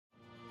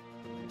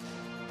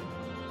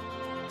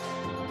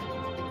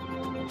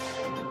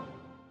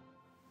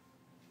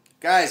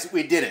Guys,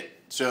 we did it.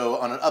 So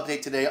on an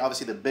update today,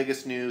 obviously the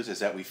biggest news is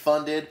that we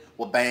funded.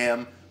 Well,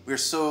 bam. We're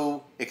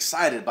so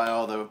excited by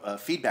all the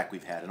feedback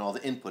we've had and all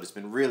the input. It's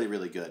been really,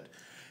 really good.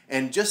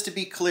 And just to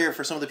be clear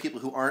for some of the people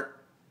who aren't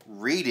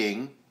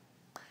reading,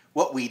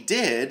 what we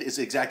did is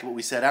exactly what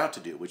we set out to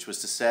do, which was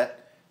to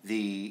set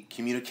the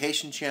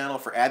communication channel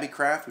for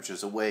Abbeycraft, which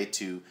is a way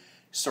to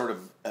sort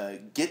of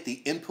get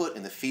the input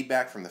and the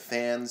feedback from the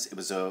fans. It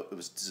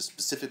was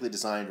specifically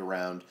designed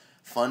around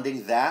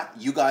funding that.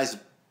 You guys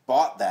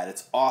bought that.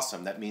 It's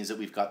awesome. That means that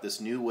we've got this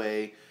new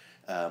way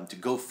to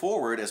go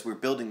forward as we're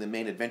building the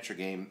main adventure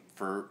game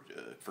for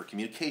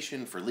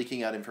communication, for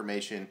leaking out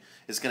information.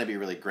 It's going to be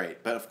really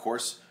great. But of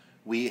course,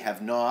 we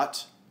have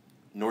not,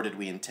 nor did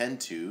we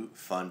intend to,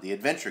 fund the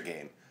adventure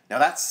game. Now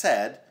that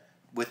said,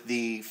 with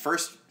the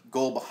first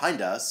goal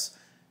behind us,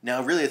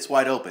 now really it's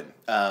wide open.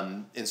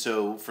 And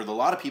so for a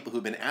lot of people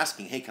who've been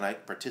asking, hey, can I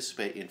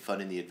participate in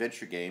funding the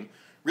adventure game?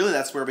 Really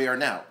that's where we are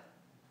now.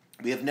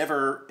 We have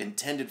never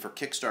intended for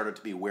Kickstarter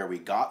to be where we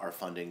got our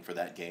funding for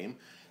that game.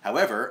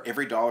 However,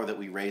 every dollar that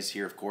we raise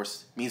here, of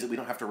course, means that we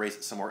don't have to raise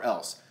it somewhere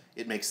else.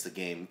 It makes the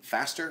game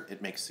faster,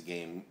 it makes the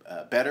game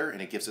better,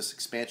 and it gives us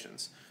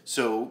expansions.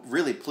 So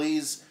really,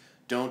 please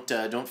don't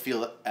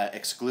feel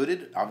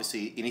excluded.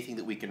 Obviously, anything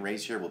that we can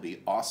raise here will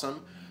be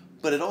awesome.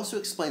 But it also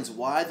explains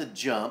why the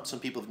jump,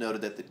 some people have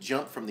noted that the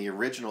jump from the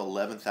original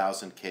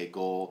 11,000K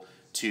goal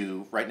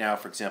to right now,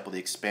 for example, the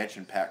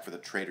expansion pack for the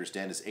Trader's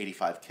Den is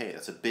 85K.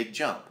 That's a big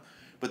jump.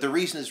 But the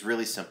reason is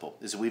really simple,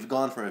 is that we've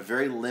gone from a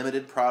very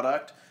limited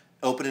product,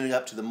 opening it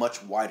up to the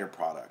much wider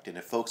product. And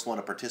if folks want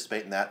to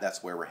participate in that,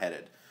 that's where we're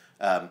headed.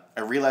 I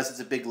realize it's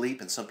a big leap,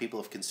 and some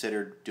people have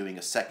considered doing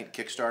a second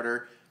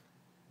Kickstarter.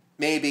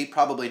 Maybe,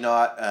 probably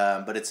not,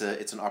 but it's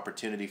an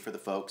opportunity for the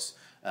folks.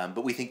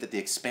 But we think that the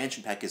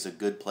expansion pack is a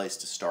good place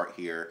to start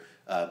here.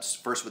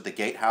 First with the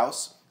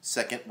Gatehouse,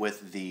 second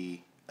with the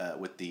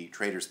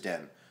Trader's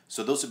Den.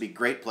 So those would be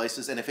great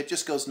places. And if it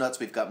just goes nuts,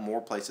 we've got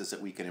more places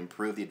that we can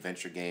improve the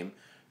adventure game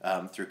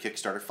through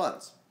Kickstarter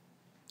funds.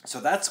 So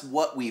that's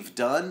what we've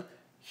done.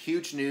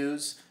 Huge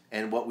news.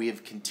 And what we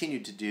have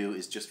continued to do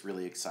is just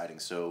really exciting.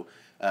 So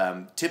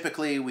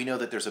typically we know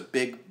that there's a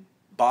big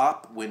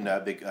bop, when a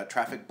big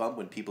traffic bump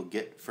when people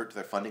get to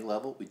their funding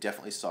level. We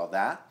definitely saw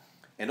that.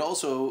 And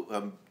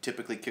also,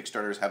 typically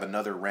Kickstarters have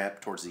another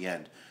ramp towards the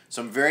end.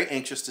 So I'm very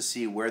anxious to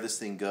see where this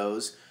thing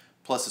goes.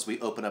 Plus, as we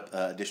open up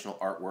additional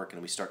artwork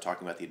and we start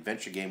talking about the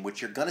adventure game,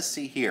 which you're going to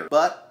see here.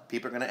 But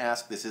people are going to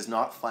ask, this is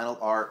not final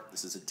art.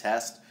 This is a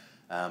test.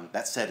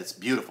 That said, it's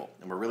beautiful.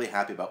 And we're really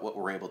happy about what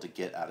we're able to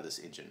get out of this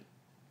engine.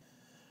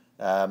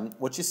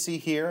 What you see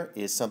here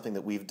is something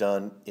that we've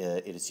done.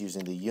 It is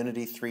using the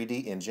Unity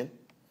 3D engine.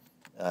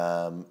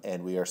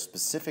 And we are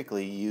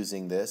specifically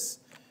using this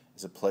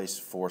as a place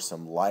for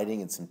some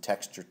lighting and some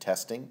texture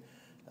testing.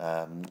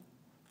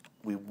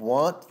 We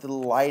want the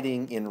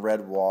lighting in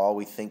Redwall,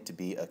 we think, to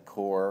be a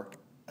core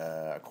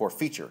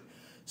feature.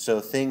 So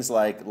things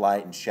like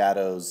light and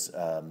shadows,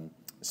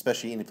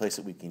 especially any place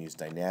that we can use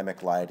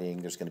dynamic lighting.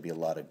 There's going to be a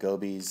lot of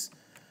gobies.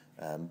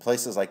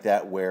 Places like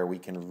that where we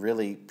can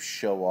really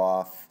show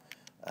off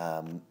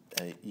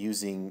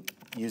using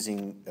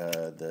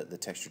the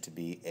texture to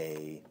be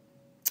a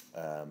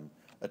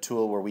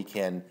tool where we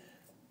can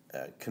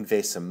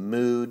convey some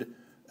mood,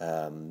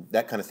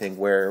 that kind of thing,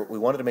 where we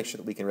wanted to make sure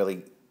that we can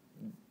really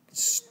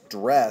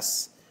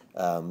stress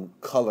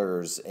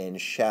colors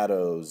and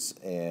shadows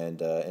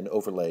and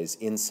overlays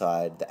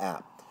inside the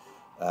app.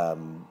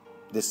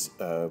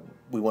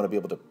 We want to be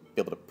able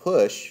to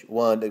push.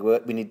 One,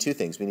 we need two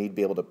things. We need to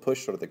be able to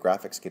push sort of the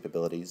graphics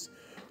capabilities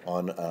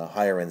on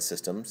higher end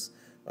systems,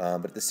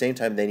 but at the same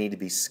time they need to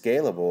be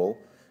scalable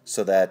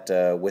so that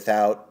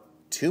without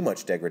too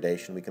much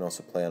degradation we can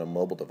also play on a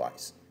mobile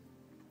device.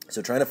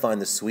 So trying to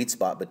find the sweet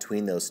spot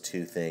between those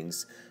two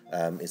things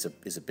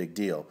is a big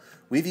deal.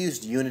 We've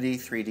used Unity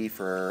 3D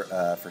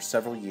for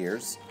several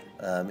years,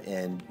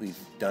 and we've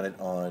done it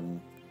on,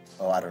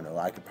 I don't know,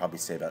 I could probably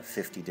say about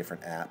 50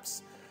 different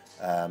apps,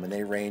 and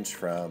they range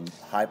from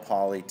high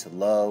poly to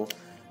low.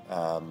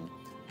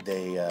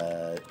 They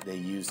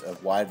use a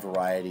wide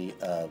variety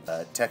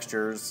of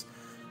textures,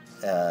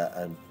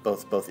 and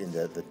both in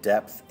the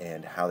depth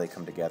and how they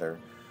come together.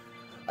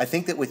 I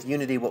think that with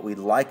Unity, what we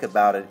like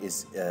about it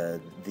is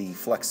the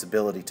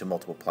flexibility to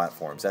multiple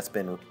platforms. That's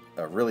been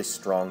a really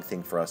strong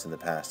thing for us in the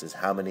past, is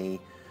how many,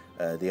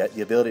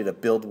 the ability to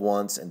build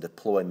once and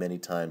deploy many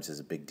times is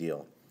a big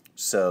deal.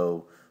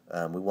 So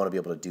we want to be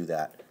able to do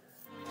that.